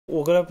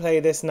We're gonna play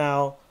this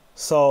now.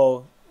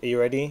 So, are you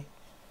ready?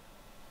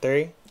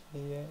 3,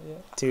 Yeah.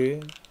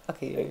 2.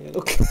 Okay.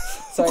 Okay.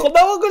 Sorry. No,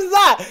 what was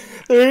that?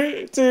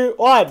 3, 2,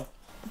 1.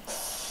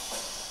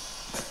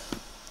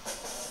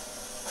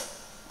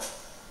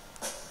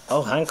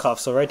 Oh,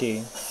 handcuffs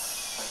already.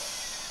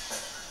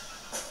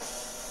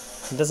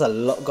 There's a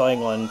lot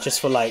going on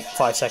just for like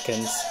 5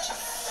 seconds.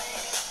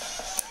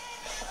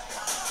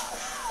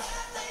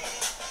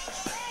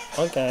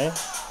 Okay.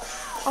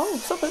 Oh,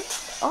 something.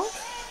 Oh.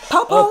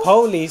 Popo. Oh,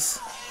 police.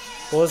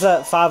 What was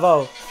that?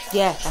 5-0.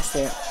 Yeah, that's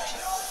it.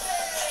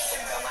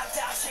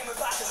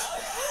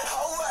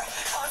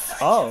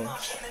 Oh.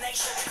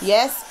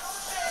 Yes.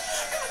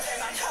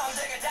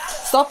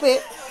 Stop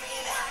it.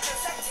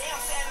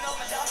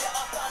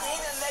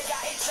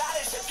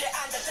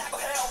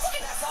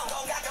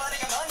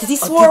 Did he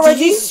swear already?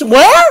 Did he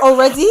swear?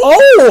 Already?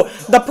 Oh,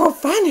 the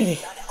profanity.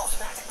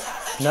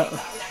 No.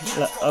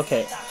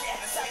 Okay.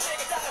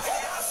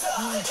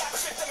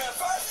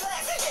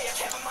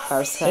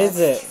 First class. Is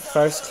it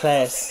first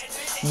class?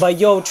 But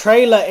yo,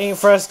 trailer ain't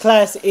first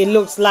class. It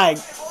looks like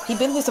He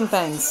been through some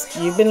things.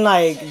 you've been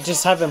like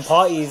just having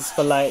parties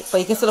for like But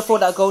you can still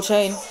afford that gold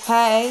chain.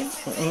 Hey.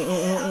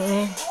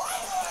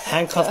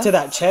 handcuffed to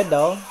that chair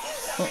though.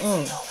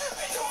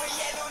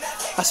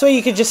 I swear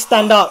you could just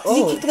stand up. Did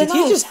he kick the did he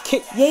knife? just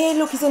kick? Yeah,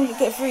 look, he's gonna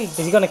get free. Is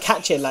he gonna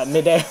catch it like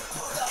midair?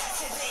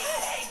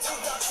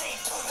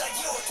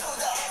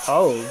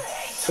 Oh.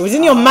 It was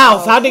in your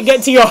mouth. How did it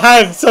get to your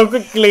hand so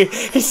quickly?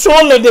 He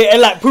swallowed it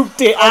and like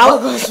pooped it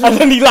out. my gosh. And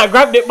then he like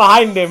grabbed it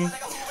behind him.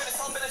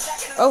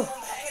 Oh.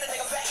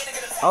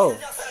 Oh.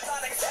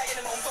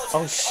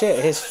 Oh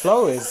shit, his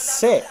flow is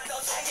sick.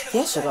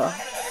 Yeah, sugar.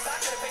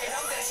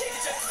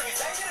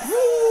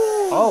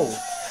 Oh.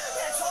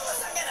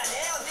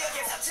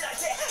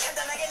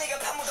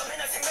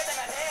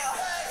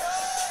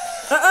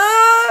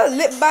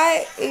 Lip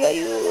bite.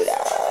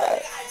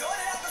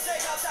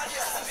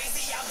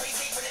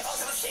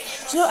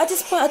 Do you know, at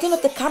this point, I don't know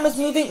if the camera's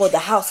moving or the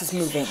house is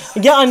moving.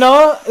 Yeah, I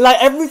know.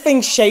 Like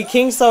everything's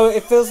shaking, so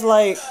it feels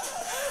like.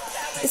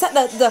 It's like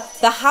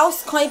the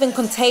house can't even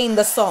contain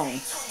the song.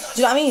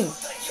 Do you know what I mean?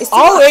 It's too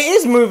Oh, much. it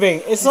is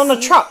moving. It's on a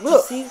truck.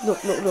 Look. See? Look.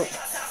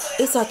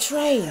 It's a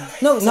train.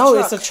 No, it's a No,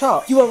 truck. it's a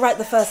truck. You were right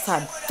the first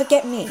time.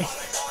 Forget me.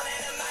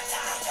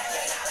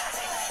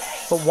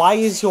 But why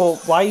is your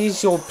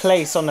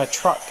place on a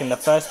truck in the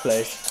first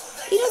place?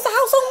 You know, it's a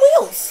house on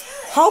wheels.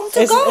 Home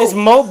to go. It's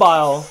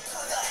mobile.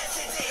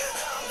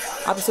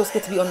 I'd be so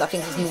scared to be on that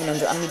thing just moving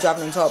under and me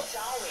driving on top.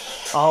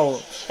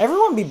 Oh,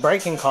 everyone be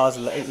breaking cars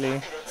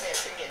lately.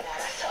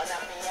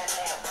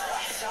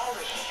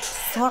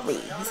 Sorry.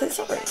 He said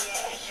sorry.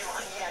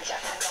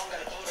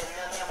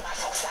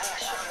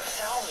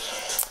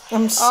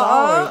 I'm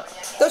sorry.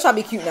 Don't try to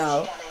be cute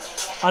now.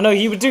 I know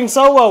he was doing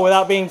so well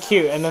without being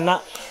cute, and then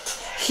that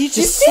he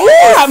just see swore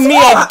it? at me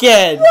Swore?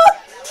 again. What?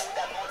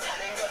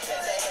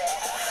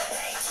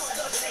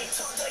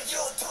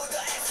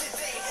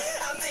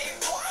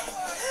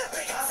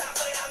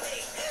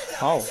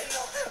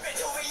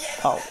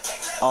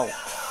 Oh.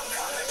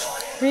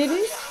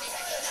 Really?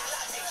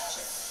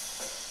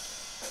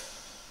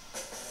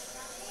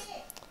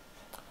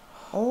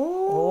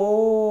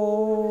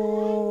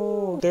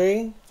 Oh.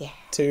 3, Yeah.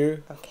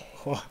 2, Okay.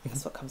 1.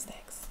 That's what comes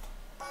next.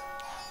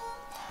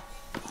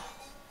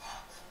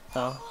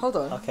 Oh. Hold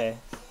on. Okay.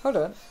 Hold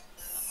on.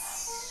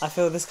 I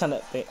feel this kind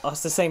of thing. Oh,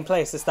 it's the same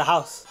place. It's the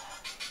house.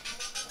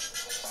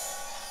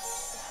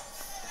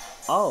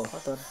 Oh.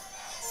 Hold on.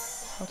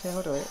 Okay,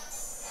 hold on. Wait.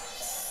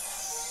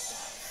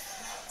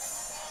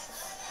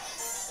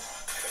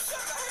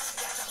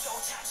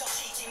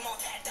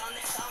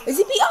 Is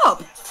he beat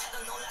up?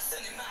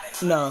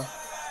 No.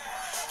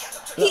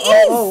 He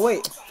is. Oh,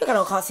 wait. Look,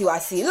 I can't see what I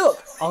see.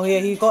 Look, Oh, yeah,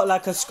 he got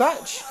like a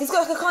scratch. he's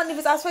got like a can't leave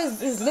his eyes.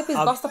 His lip is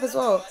bust up as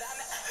well.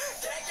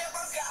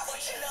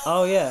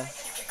 Oh, yeah.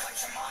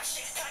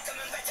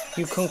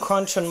 You can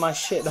crunch on my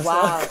shit. That's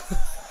Wow.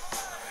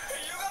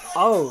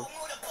 what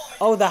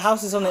Oh, the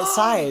house is on its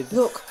side.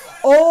 Look.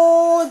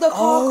 Oh, the car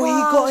Oh, he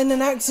crash. got in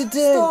an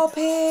accident. Stop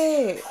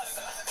it.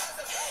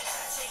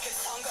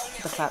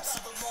 The claps.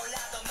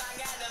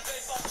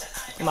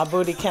 My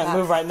booty can't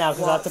move right now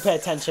because I have to pay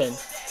attention.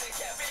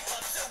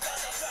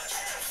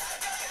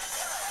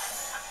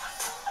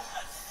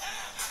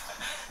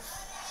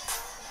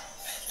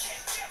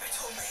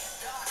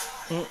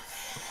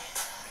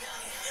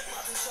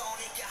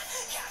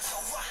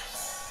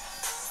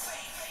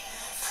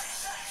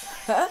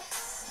 Huh?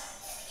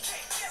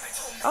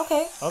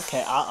 Okay,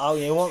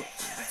 Okay, you won't.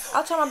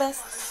 I'll try my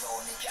best.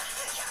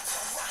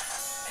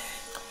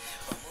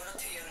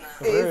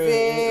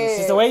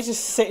 This is the way he's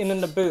just sitting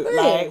in the boot.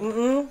 Like,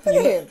 Look at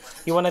him.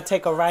 you want to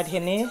take a ride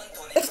here near?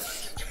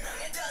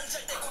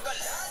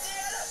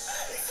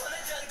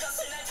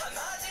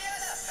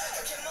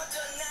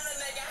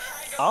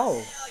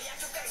 Oh.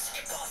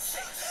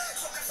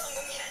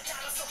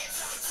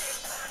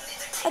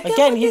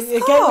 Again, he's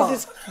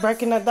just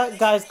breaking that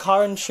guy's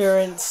car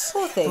insurance.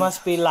 Poor thing.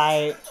 Must be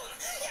like,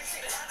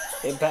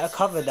 it better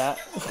cover that.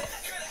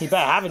 He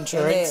better have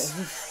insurance.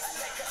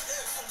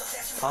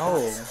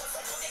 Oh.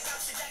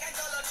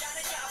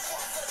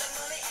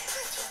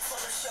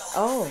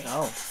 Oh.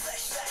 Oh.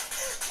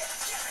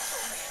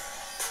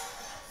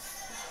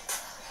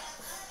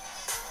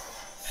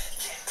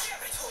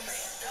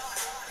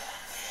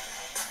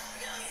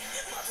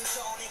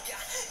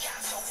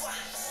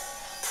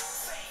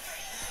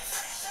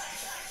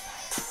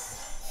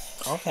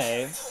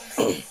 Okay.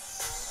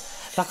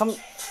 Like I'm.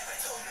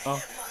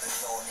 Oh.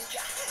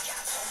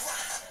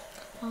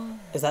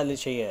 Is that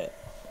literally it?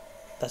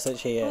 That's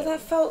literally it. Oh, that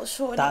felt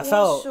short. That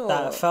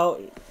felt.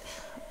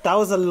 That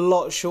was a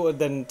lot shorter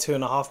than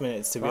 2.5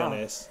 minutes, to be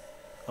honest.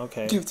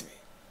 Okay. Give it to me.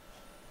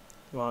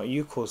 Wow,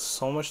 you caused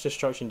so much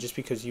destruction just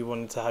because you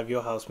wanted to have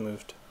your house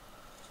moved.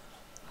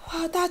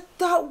 Wow, that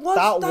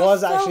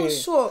was actually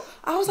short.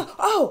 I was like,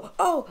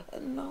 oh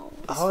no.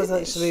 I was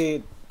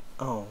actually.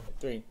 Oh.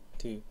 3,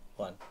 2,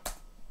 1.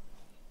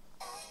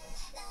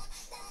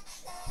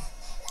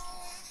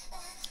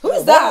 Who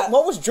is that?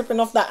 What was dripping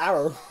off that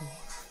arrow?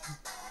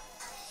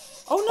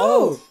 Oh no.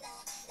 Oh.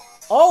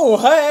 Oh,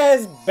 her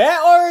hair's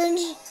bare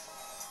orange.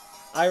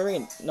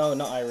 Irene. No,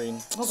 not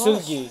Irene. Oh,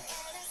 Sugi.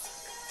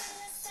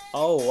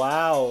 Oh,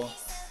 wow.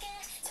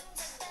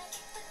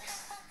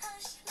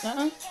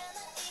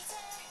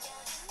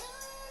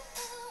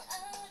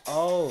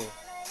 Oh.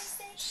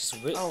 She's her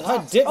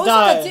dip It's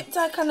dye. like a dip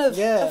dye kind of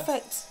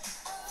effect.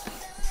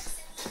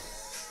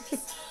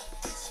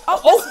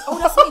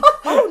 That's me.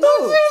 Oh no.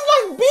 It's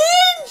like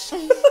beach.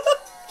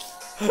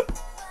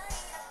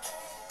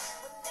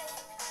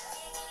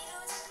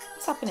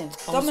 What's happening?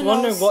 I was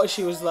wondering what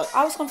she was like.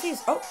 I was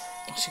confused. Oh.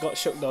 She got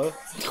shook though.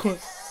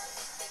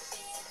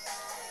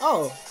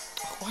 Oh.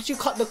 Why'd you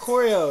cut the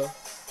choreo?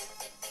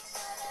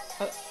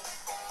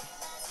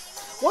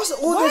 What's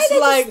all Why this are they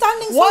like? just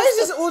standing Why so is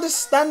this all this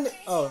standing?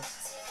 Oh.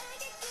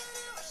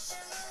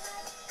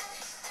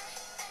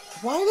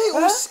 Why are they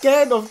all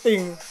scared of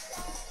things?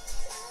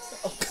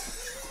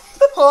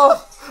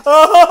 Oh.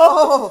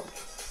 Oh.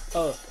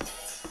 Oh.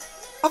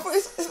 I thought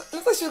it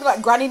looked like she was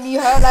like granny knee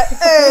her, like,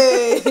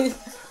 hey.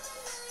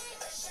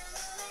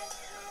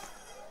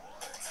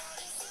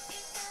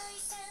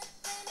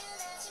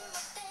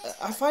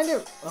 I find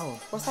it. Oh.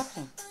 What's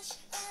happening?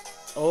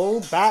 Oh,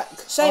 back.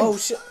 Shame. Oh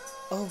shit.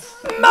 Oh.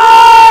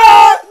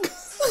 Mark!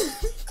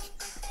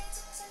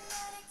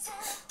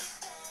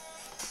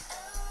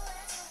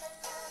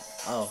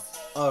 Oh.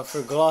 Oh,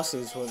 for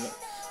glasses, wasn't it?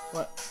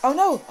 What? Oh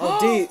no. Oh,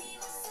 D.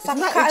 It's Isn't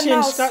like that cat itchy and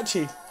and mouse.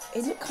 scratchy?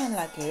 It looked kind of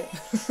like it.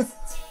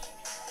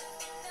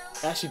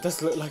 It actually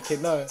does look like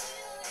it, no.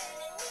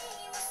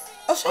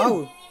 Oh shit.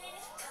 Oh.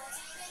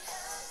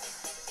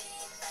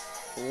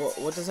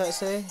 What does that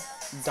say?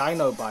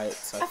 Dino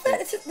bites. I feel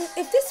like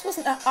if this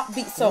wasn't an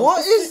upbeat song, What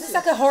is this is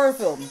like a horror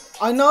film.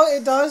 I know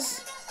it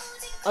does.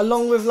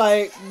 Along with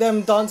like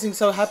them dancing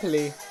so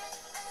happily.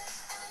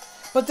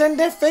 But then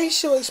their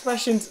facial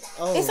expressions.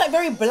 Oh. It's like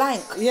very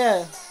blank.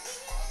 Yeah.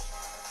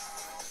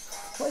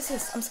 What is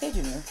this? I'm scared,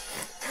 you know.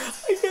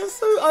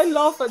 I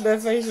laugh at their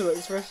facial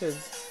expressions.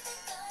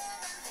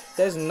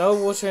 There's no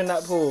water in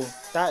that pool.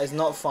 That is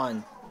not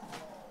fun.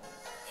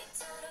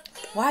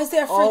 Why is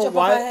there a fridge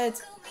above her head?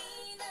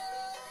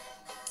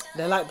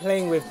 They're like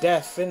playing with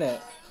death, innit?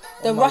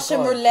 The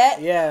Russian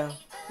roulette? Yeah.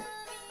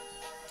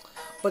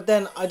 But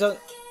then I don't...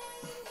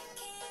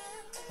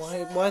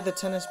 Why the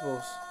tennis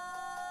balls?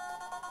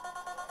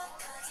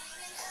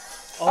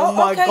 Oh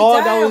my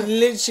god, damn. that was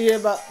literally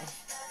about...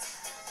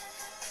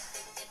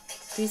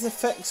 These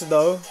effects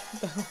though.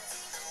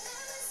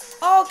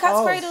 Oh,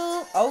 cat's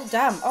cradle. Oh,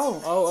 damn.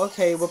 Oh. Oh,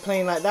 okay, we're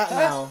playing like that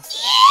now.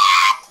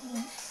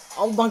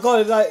 Oh my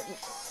god, like...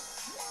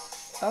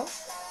 Oh.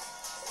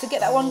 To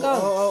get that one goal.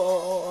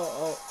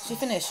 Oh. She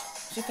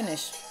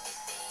finished.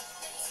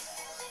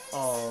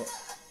 Oh.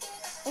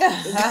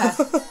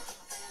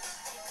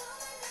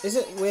 Is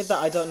it weird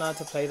that I don't know how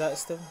to play that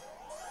still?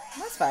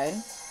 That's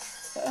fine.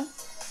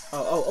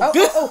 Oh.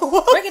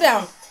 Break it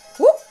down.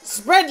 Whoop.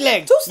 Spread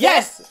leg. 2 steps.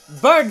 Yes.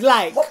 Bird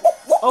like. Whoop, whoop,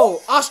 whoop.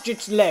 Oh,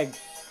 ostrich leg.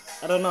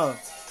 I don't know.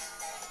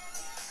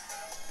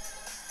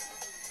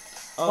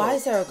 Oh, Why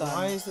is there a gun?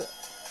 Why is it?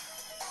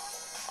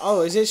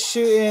 Oh, is it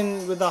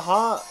shooting with the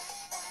heart?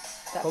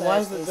 That But bird why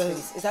is it?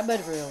 is that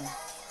bird real?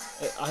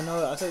 I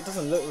know. I think it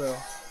doesn't look real.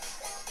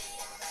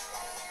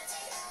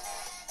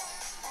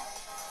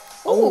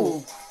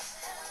 Ooh.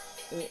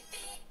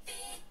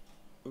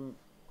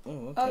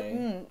 Oh,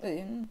 okay.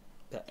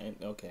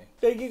 Okay.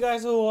 Thank you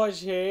guys for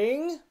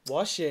watching.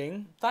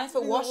 Thanks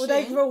for watching.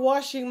 Thank you for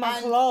washing my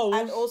clothes.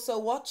 And also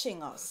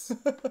watching us.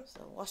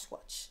 So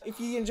watch. If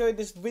you enjoyed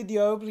this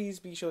video, please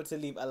be sure to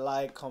leave a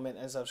like, comment,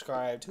 and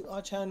subscribe to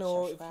our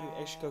channel. If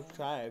you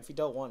subscribe, if you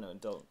don't want to,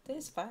 don't.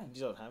 It's fine.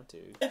 You don't have to.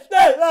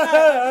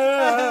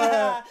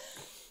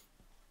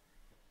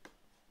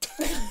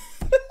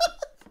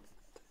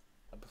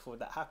 Before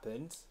that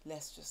happens,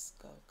 Let's just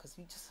go, because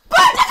we just...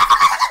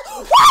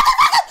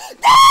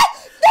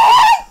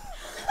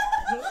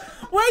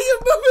 why are you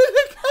moving?